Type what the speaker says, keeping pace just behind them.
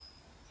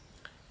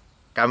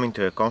Come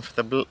into a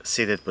comfortable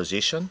seated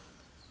position.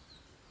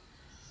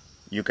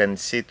 You can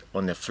sit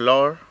on the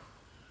floor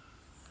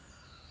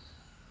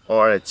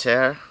or a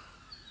chair,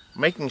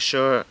 making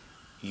sure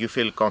you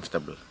feel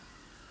comfortable.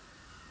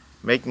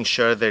 Making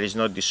sure there is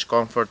no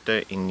discomfort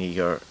in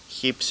your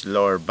hips,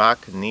 lower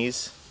back,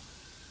 knees,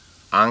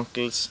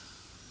 ankles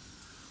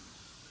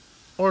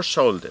or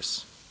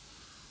shoulders.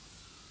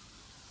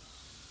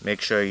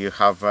 Make sure you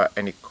have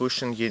any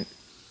cushion you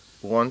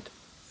want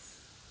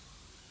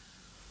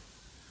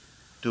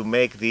to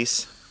make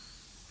this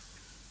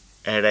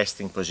a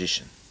resting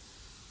position.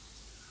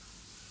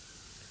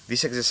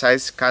 This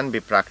exercise can be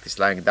practiced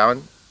lying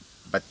down,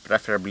 but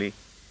preferably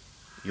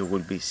you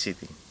will be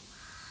sitting.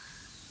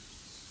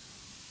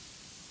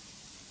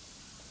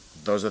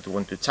 Those that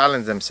want to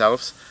challenge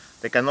themselves,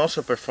 they can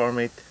also perform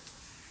it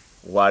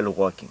while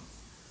walking.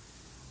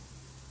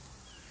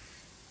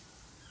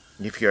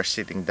 If you are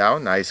sitting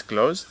down, eyes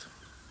closed,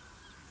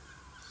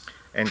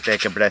 and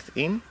take a breath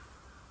in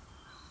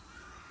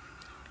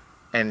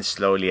and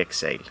slowly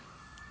exhale.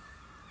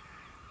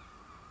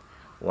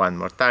 One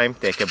more time,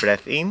 take a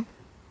breath in,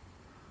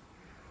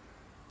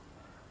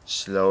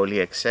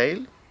 slowly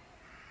exhale.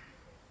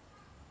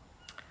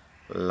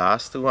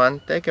 Last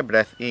one, take a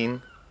breath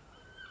in,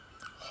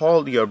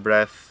 hold your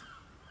breath,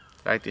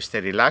 try to stay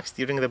relaxed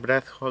during the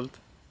breath hold,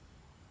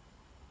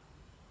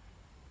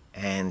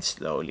 and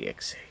slowly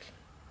exhale.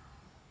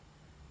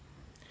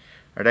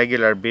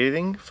 Regular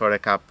breathing for a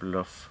couple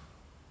of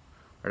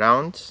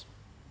rounds.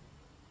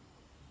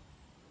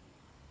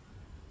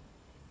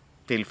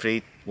 Feel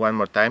free one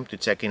more time to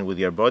check in with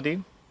your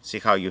body, see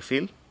how you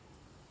feel,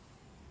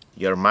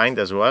 your mind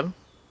as well.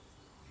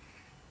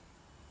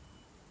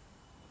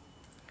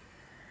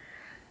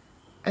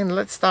 And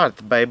let's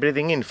start by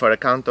breathing in for a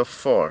count of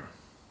 4,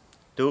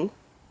 2,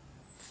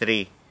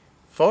 3,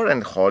 4,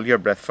 and hold your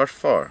breath for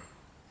 4,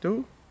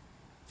 2,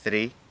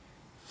 3,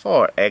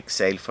 4.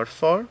 Exhale for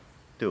 4,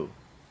 2,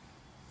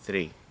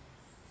 3,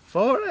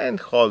 4, and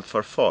hold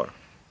for 4,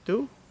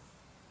 2,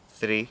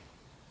 3,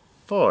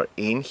 4.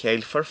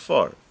 Inhale for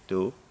 4,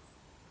 2,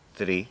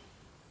 3,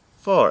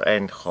 4,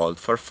 and hold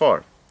for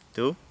 4,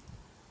 2,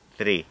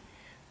 3,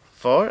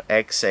 4.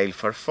 Exhale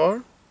for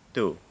 4,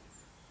 2,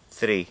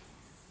 3,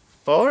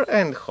 4,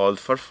 and hold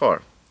for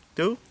 4,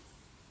 2,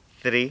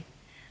 3,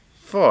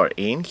 4.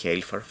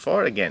 Inhale for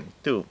 4 again,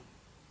 2,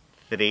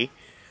 3,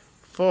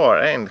 4,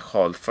 and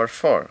hold for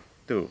 4,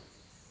 2,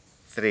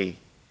 3,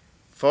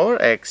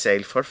 4.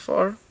 Exhale for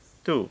 4,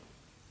 2,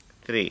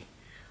 3,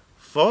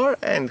 4,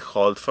 and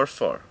hold for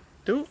 4,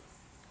 2,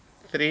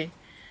 3,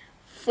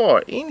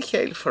 4.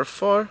 Inhale for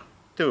 4,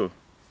 2,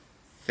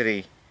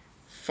 3,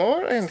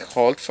 4, and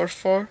hold for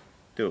 4,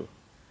 2,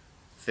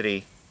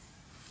 3,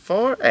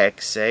 4.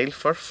 Exhale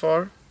for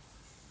 4,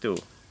 2,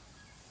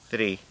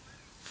 3,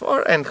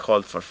 4, and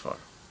hold for 4,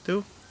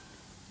 2,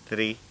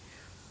 3,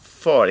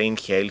 4.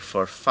 Inhale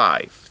for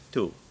 5,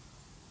 2,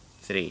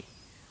 3,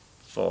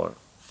 4,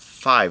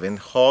 5, and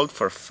hold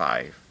for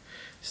 5.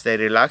 Stay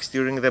relaxed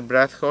during the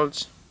breath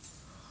holds.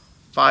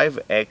 5.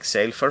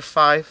 Exhale for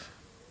 5,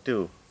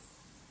 2,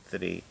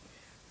 3,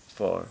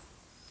 4,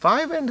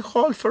 5, and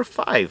hold for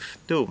 5,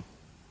 2,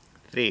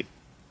 3,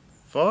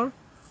 4,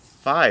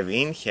 5.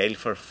 Inhale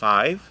for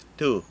 5,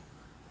 2,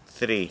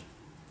 3,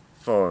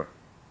 4,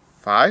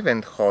 5,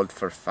 and hold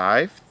for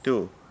 5,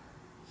 2,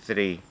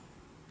 3,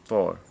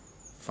 4,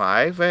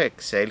 5.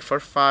 Exhale for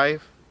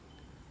 5,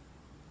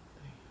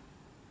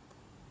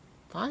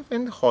 5,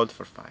 and hold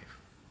for 5.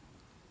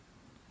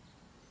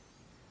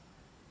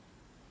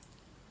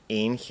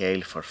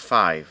 Inhale for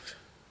 5,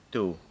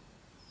 2,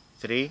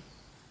 3,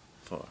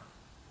 4,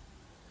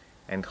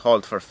 and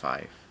hold for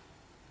 5.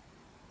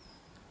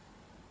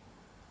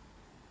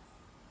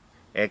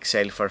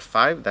 Exhale for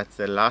 5, that's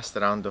the last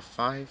round of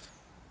 5,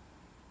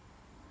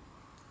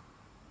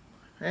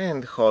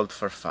 and hold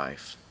for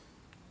 5.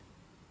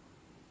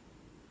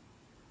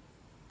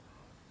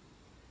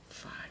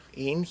 5.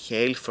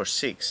 Inhale for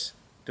 6,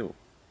 2,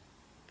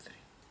 3,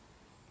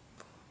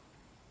 4,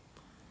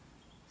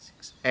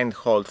 6, and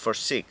hold for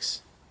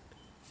 6.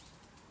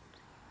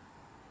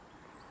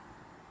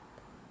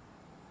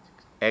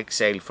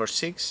 Exhale for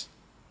 6,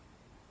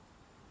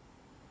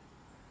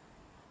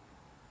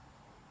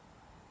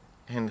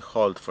 and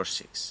hold for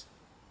 6.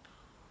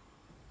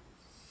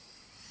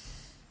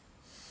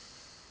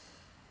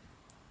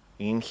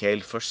 Inhale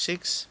for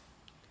 6,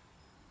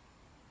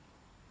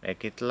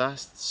 make it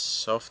last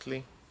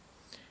softly,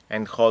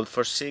 and hold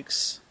for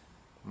 6.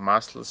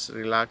 Muscles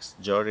relaxed,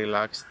 jaw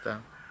relaxed.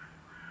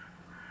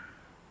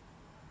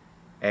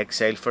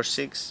 Exhale for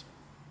 6,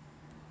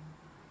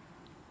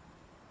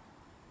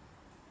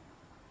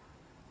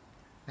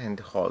 and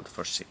hold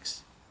for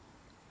 6.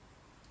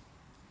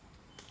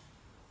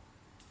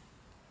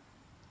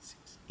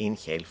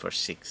 Inhale for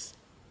 6.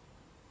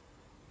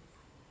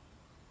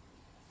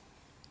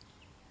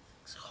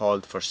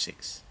 Hold for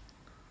 6.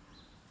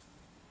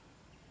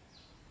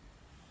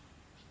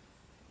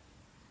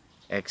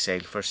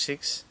 Exhale for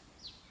 6.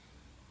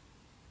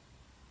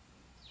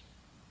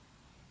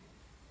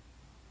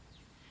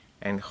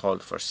 And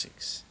hold for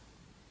 6.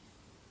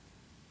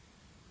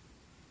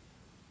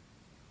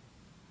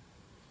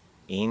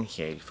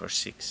 Inhale for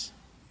 6.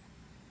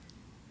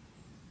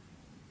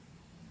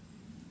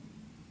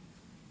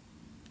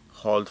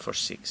 Hold for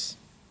 6.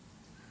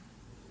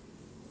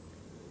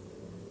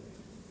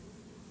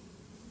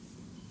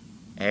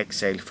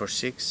 Exhale for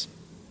 6.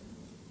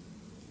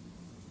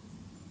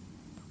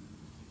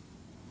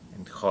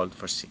 And hold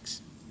for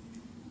 6.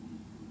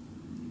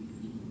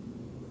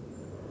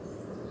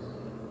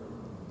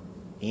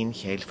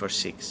 Inhale for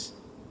 6.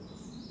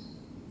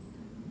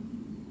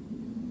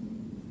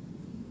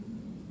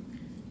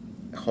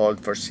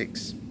 Hold for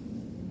 6.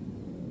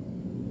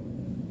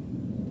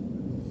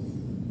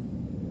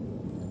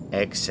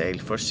 Exhale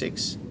for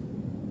 6.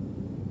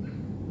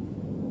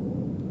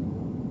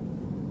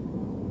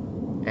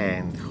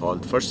 And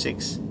hold for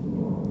 6.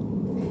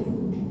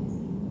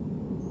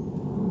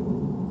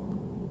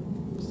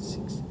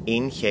 6.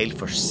 Inhale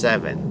for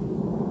 7.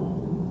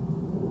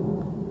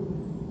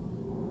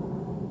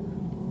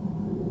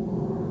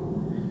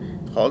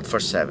 Hold for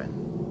 7.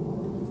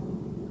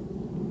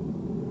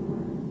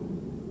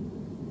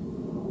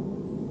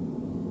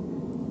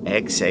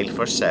 Exhale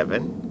for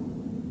 7.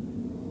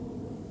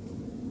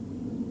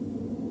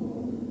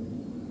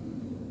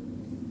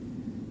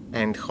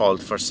 And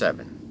hold for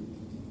 7.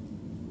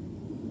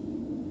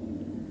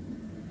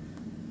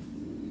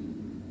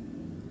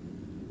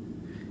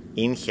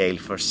 Inhale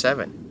for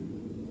 7.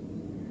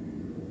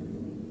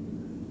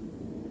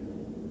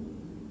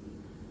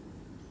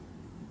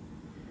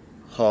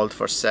 Hold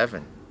for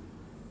 7.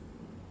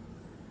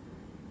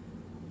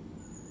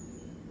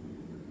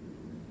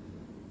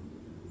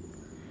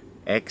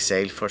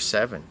 Exhale for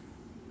 7.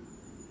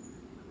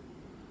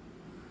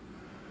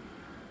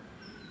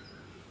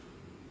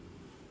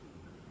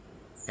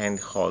 And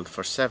hold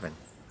for 7.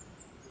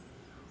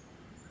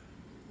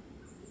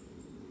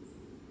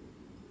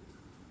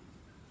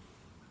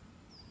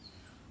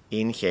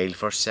 Inhale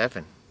for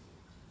 7.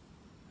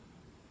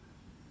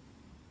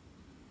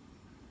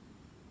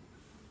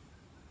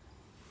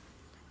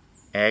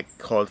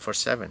 Hold for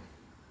 7.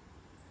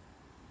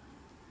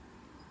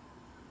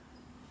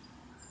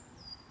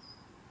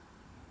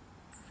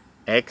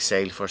 Exhale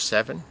for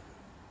 7.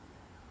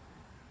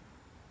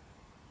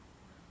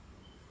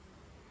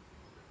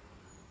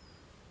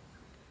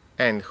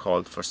 And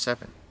hold for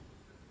 7.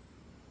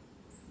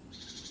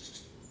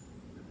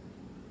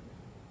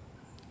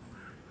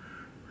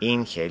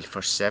 Inhale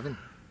for 7.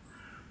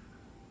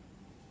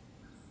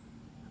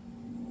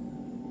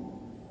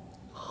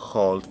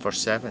 Hold for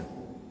 7.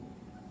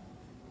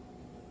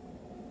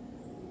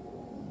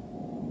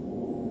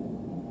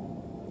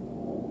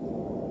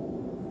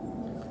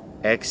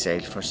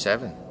 Exhale for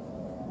 7.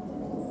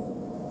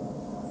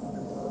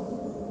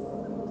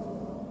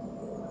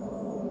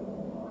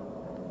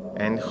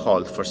 And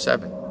hold for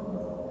 7.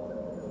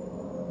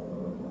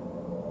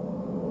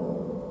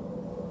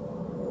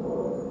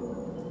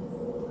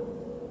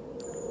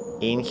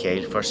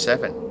 Inhale for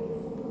 7.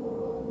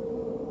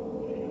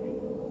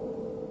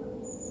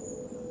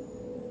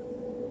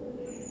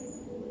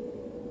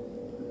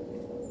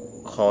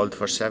 Hold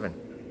for 7.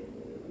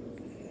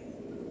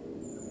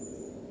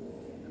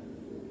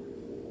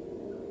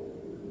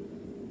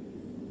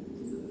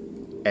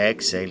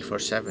 Exhale for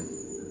 7.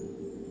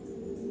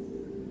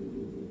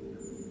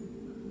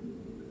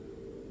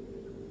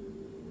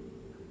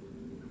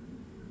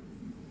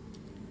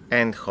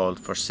 And hold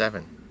for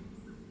 7.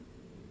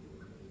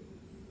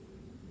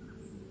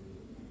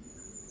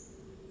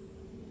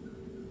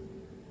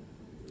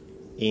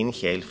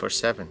 Inhale for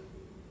 7.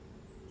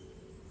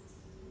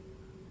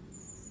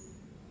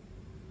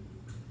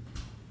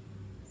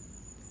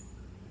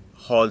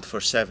 Hold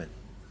for 7.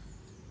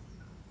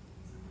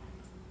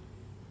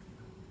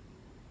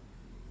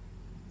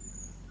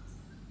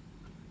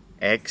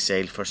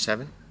 Exhale for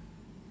 7.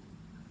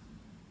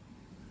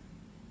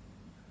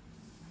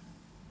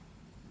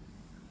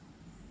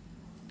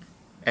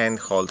 And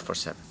hold for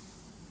 7.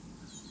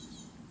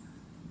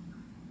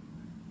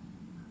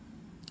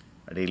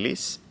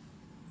 Release.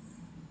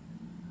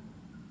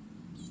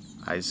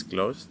 Eyes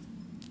closed.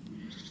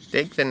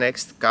 Take the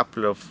next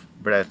couple of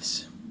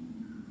breaths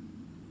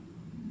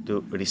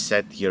to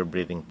reset your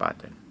breathing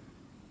pattern.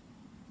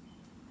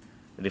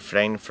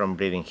 Refrain from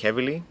breathing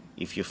heavily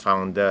if you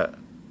found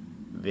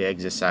the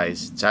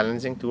exercise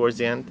challenging towards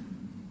the end.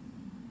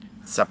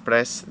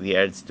 Suppress the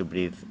urge to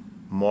breathe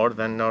more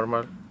than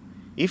normal.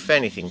 If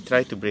anything,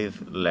 try to breathe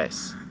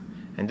less,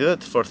 and do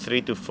that for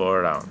 3 to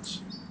 4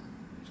 rounds.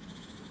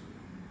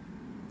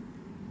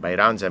 By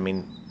rounds, I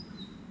mean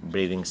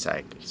breathing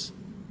cycles.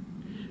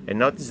 And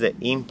notice the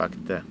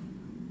impact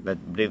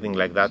that breathing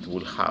like that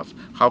will have,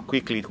 how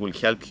quickly it will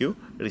help you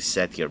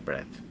reset your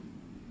breath.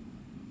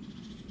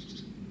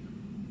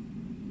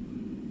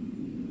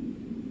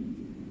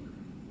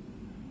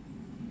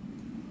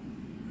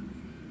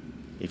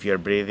 If you're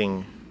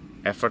breathing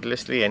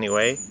effortlessly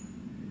anyway,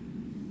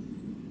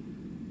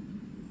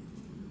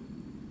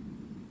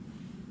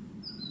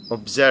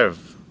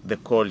 observe the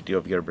quality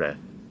of your breath.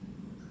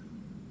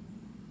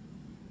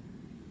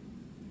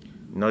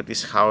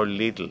 Notice how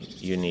little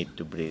you need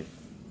to breathe,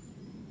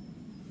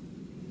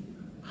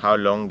 how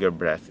long your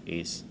breath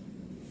is,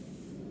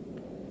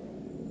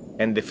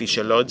 and the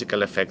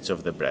physiological effects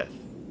of the breath.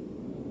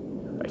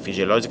 By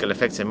physiological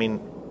effects, I mean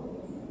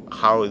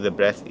how the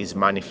breath is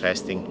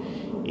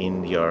manifesting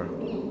in your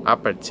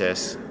upper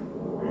chest,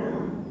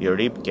 your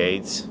rib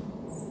cage,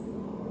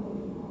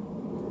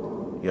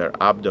 your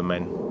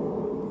abdomen,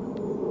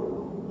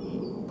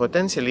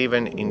 potentially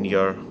even in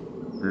your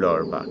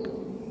lower back.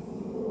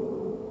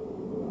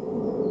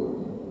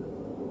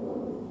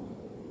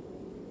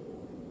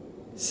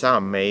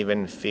 Some may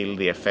even feel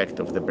the effect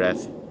of the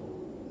breath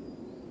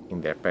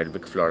in their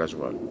pelvic floor as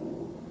well.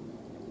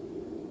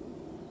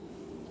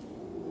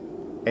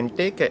 And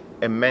take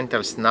a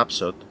mental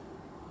snapshot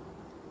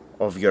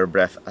of your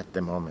breath at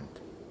the moment.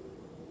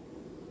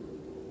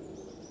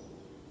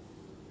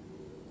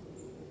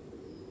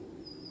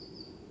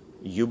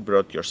 You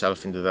brought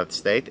yourself into that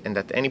state, and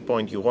at any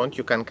point you want,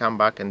 you can come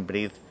back and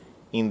breathe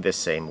in the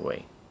same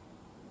way.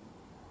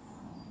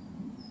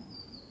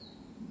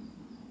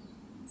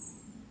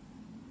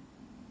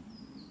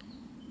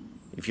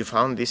 If you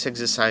found this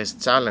exercise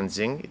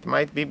challenging, it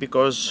might be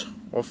because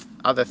of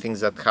other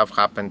things that have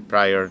happened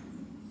prior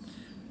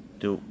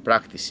to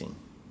practicing,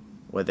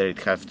 whether it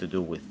has to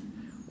do with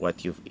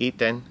what you've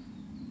eaten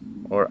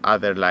or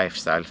other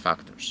lifestyle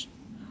factors.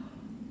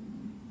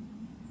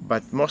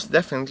 But most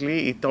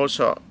definitely it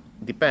also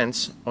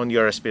depends on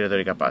your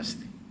respiratory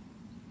capacity.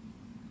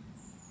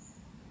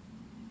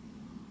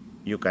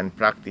 You can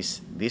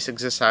practice this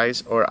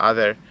exercise or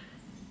other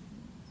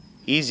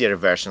easier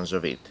versions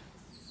of it,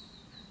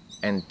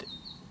 and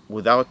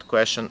without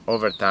question,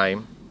 over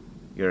time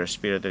your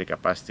respiratory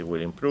capacity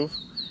will improve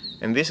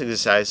and this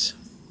exercise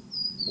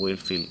will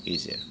feel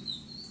easier.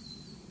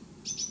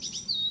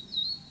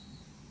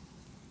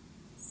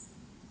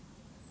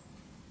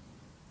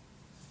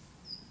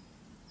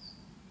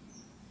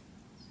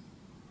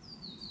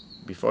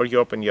 Before you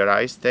open your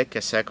eyes, take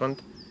a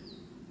second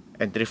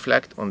and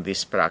reflect on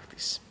this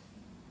practice.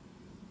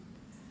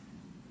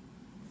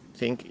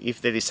 Think if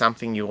there is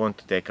something you want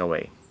to take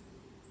away,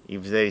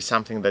 if there is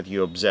something that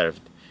you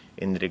observed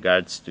in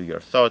regards to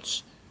your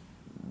thoughts,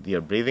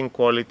 your breathing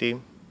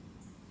quality,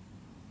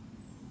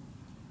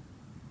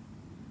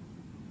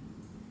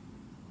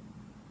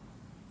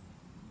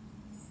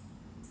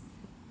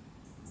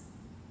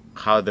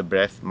 how the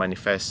breath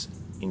manifests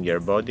in your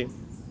body.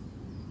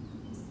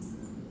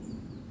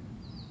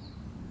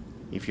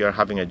 If you are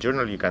having a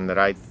journal, you can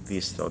write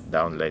this thought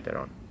down later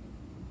on.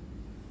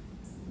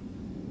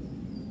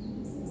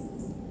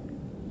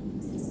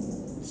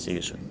 See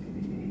you soon.